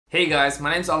Hey guys,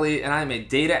 my name's Ali and I'm a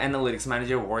data analytics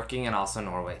manager working in Oslo,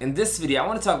 Norway. In this video, I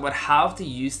want to talk about how to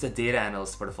use the data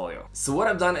analyst portfolio. So what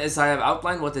I've done is I have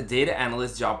outlined what the data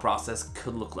analyst job process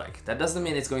could look like. That doesn't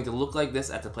mean it's going to look like this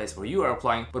at the place where you are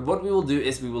applying, but what we will do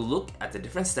is we will look at the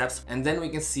different steps and then we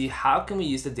can see how can we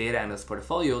use the data analyst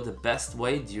portfolio the best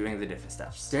way during the different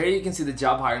steps. So here you can see the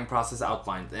job hiring process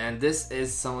outlined, and this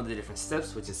is some of the different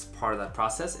steps which is part of that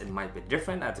process. It might be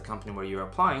different at the company where you're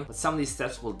applying, but some of these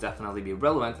steps will definitely be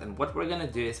relevant. And what we're gonna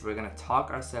do is we're gonna talk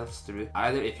ourselves through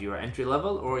either if you are entry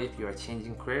level or if you are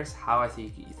changing careers, how I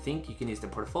think you can use the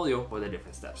portfolio for the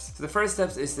different steps. So the first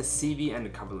steps is the CV and the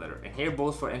cover letter. And here,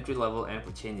 both for entry level and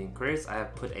for changing careers, I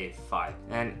have put a 5.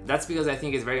 And that's because I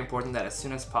think it's very important that as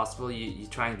soon as possible, you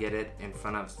try and get it in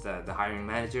front of the hiring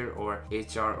manager or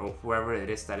HR or whoever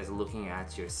it is that is looking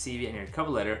at your CV and your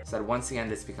cover letter, so that once again,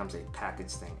 this becomes a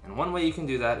package thing. And one way you can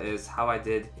do that is how I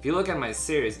did. If you look at my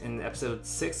series in episode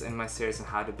 6 in my series on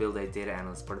how to build a data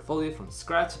analyst portfolio from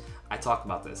scratch, I talk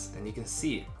about this, and you can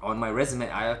see on my resume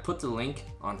I have put the link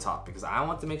on top because I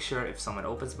want to make sure if someone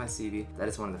opens my CV, that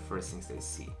is one of the first things they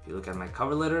see. If you look at my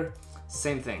cover letter,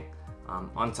 same thing.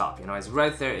 On top, it's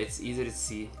right there, it's easy to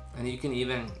see, and you can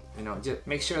even just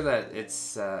make sure that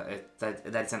it's that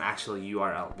it's an actual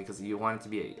URL, because you want it to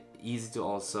be easy to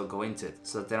also go into it,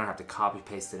 so that they don't have to copy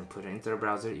paste it and put it into their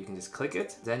browser. You can just click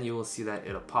it, then you will see that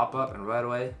it'll pop up, and right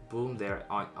away, boom, they're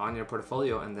on your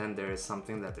portfolio, and then there is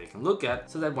something that they can look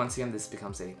at, so that once again this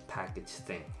becomes a package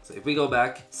thing. So if we go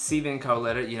back, CV and cover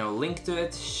letter, link to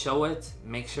it, show it,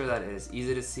 make sure that it is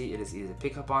easy to see, it is easy to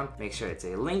pick up on, make sure it's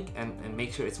a link, and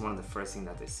make sure it's one of the first things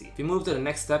that they see. If you move to the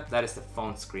next step, that is the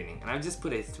phone screening, and I've just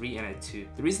put a 3 and a 2.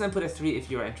 The reason I put a 3 if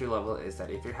you're entry level is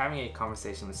that if you're having a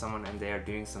conversation with someone and they are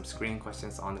doing some screening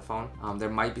questions on the phone, there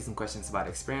might be some questions about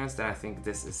experience, then I think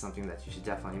this is something that you should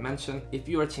definitely mention. If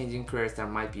you are changing careers, there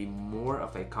might be more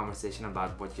of a conversation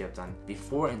about what you have done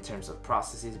before in terms of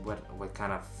processes, what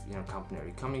kind of company are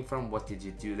you coming from, what did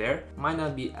you do there. Might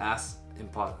not be as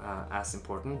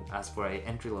important as for a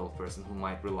entry-level person who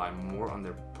might rely more on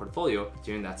their portfolio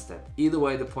during that step. Either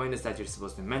way, the point is that you're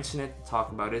supposed to mention it,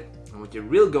 talk about it, and what your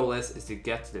real goal is to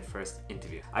get to the first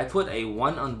interview. I put a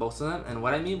 1 on both of them, and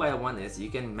what I mean by a 1 is you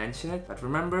can mention it, but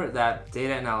remember that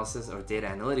data analysis or data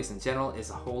analytics in general is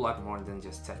a whole lot more than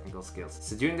just technical skills.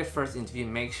 So during the first interview,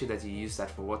 make sure that you use that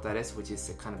for what that is, which is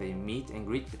a kind of a meet and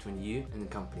greet between you and the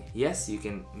company. Yes, you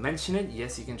can mention it.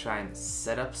 Yes, you can try and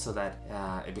set up so that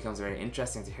it becomes very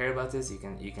interesting to hear about this. You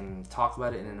can talk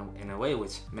about it in a way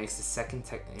which makes the second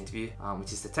interview,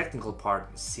 which is the technical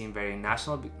part, seem very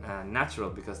natural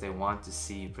because they want to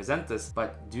see you present this.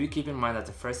 But do keep in mind that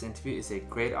the first interview is a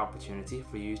great opportunity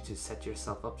for you to set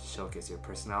yourself up to showcase your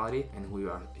personality and who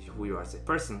you are as a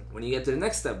person. When you get to the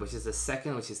next step, which is the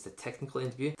second, which is the technical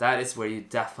interview, that is where you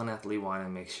definitely want to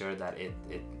make sure that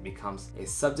it becomes a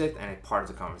subject and a part of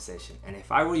the conversation. And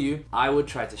if I were you, I would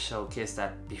try to showcase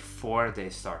that before they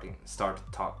start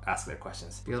to ask their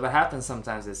questions. Because what happens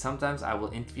sometimes is I will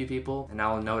interview people and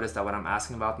I will notice that what I'm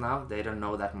asking about now, they don't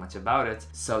know that much about it.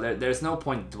 So there's no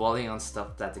point dwelling on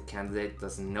stuff that the candidate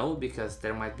doesn't know, because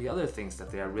there might be other things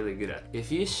that they are really good at.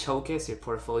 If you showcase your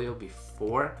portfolio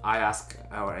before I ask,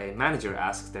 or a manager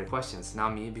asks their questions,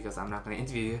 not me because I'm not going to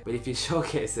interview you, but if you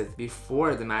showcase it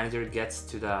before the manager gets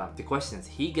to the questions,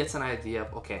 he gets an idea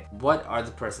of, okay, what are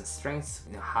the person's strengths,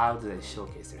 how do they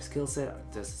showcase their skill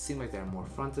set, does it seem like they're more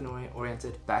front-end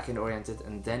oriented, back-end oriented,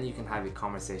 and then you can have a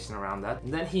conversation around that,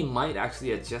 and then he might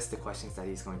actually adjust the questions that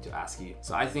he's going to ask you.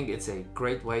 So I think it's a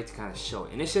great way to kind of show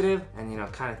initiative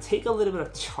and kind of take a little bit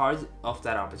of charge of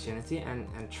that opportunity and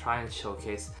try and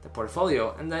showcase the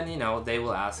portfolio, and then they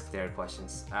will ask their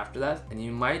questions after that, and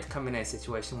you might come in a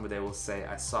situation where they will say,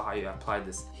 I saw how you applied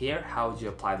this here, how would you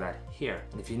apply that here?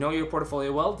 And if you know your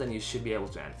portfolio well, then you should be able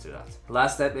to answer that.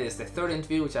 Last step is the third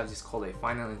interview, which I've just called a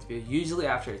final interview. Usually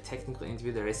after a technical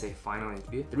interview there is a final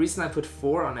interview. The reason I put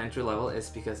 4 on entry level is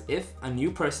because if a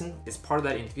new person is part of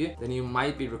that interview, then you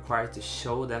might be required to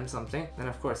show them something. And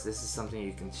of course this is something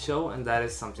you can show, and that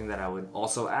is something that I would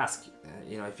also ask.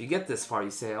 If you get this far, you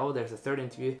say, oh, there's a third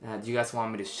interview, do you guys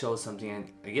want me to show something?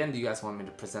 And again, do you guys want me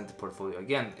to present the portfolio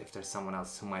again if there's someone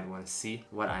else who might want to see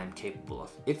what I am capable of?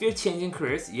 If you're changing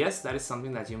careers, yes, that is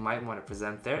something that you might want to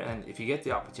present there, and if you get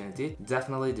the opportunity,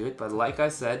 definitely do it. But like I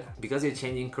said, because you're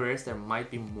changing careers, there might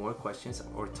be more questions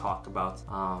or talk about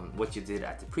what you did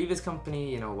at the previous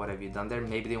company, what have you done there.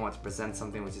 Maybe they want to present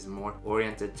something which is more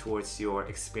oriented towards your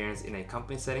experience in a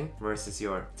company setting versus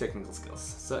your technical skills.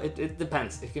 So it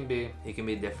depends. It can be it can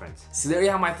be different. So there you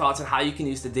have my thoughts on how you can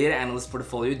use the data analyst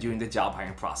portfolio during the job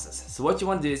hiring process. So what you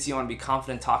want to do is you want to be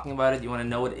confident talking about it, you want to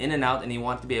know it in and out, and you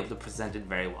want to be able to present it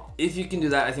very well. If you can do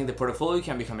that, I think the portfolio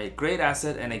can become a great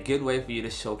asset and a good way for you to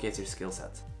showcase your skill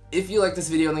set. If you like this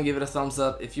video, then give it a thumbs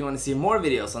up. If you want to see more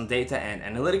videos on data and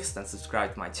analytics, then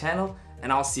subscribe to my channel,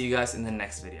 and I'll see you guys in the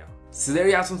next video. So there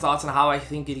you have some thoughts on how I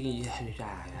think it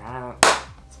can...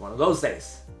 It's one of those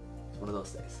days. It's one of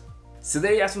those days. So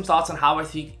there you have some thoughts on how I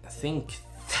think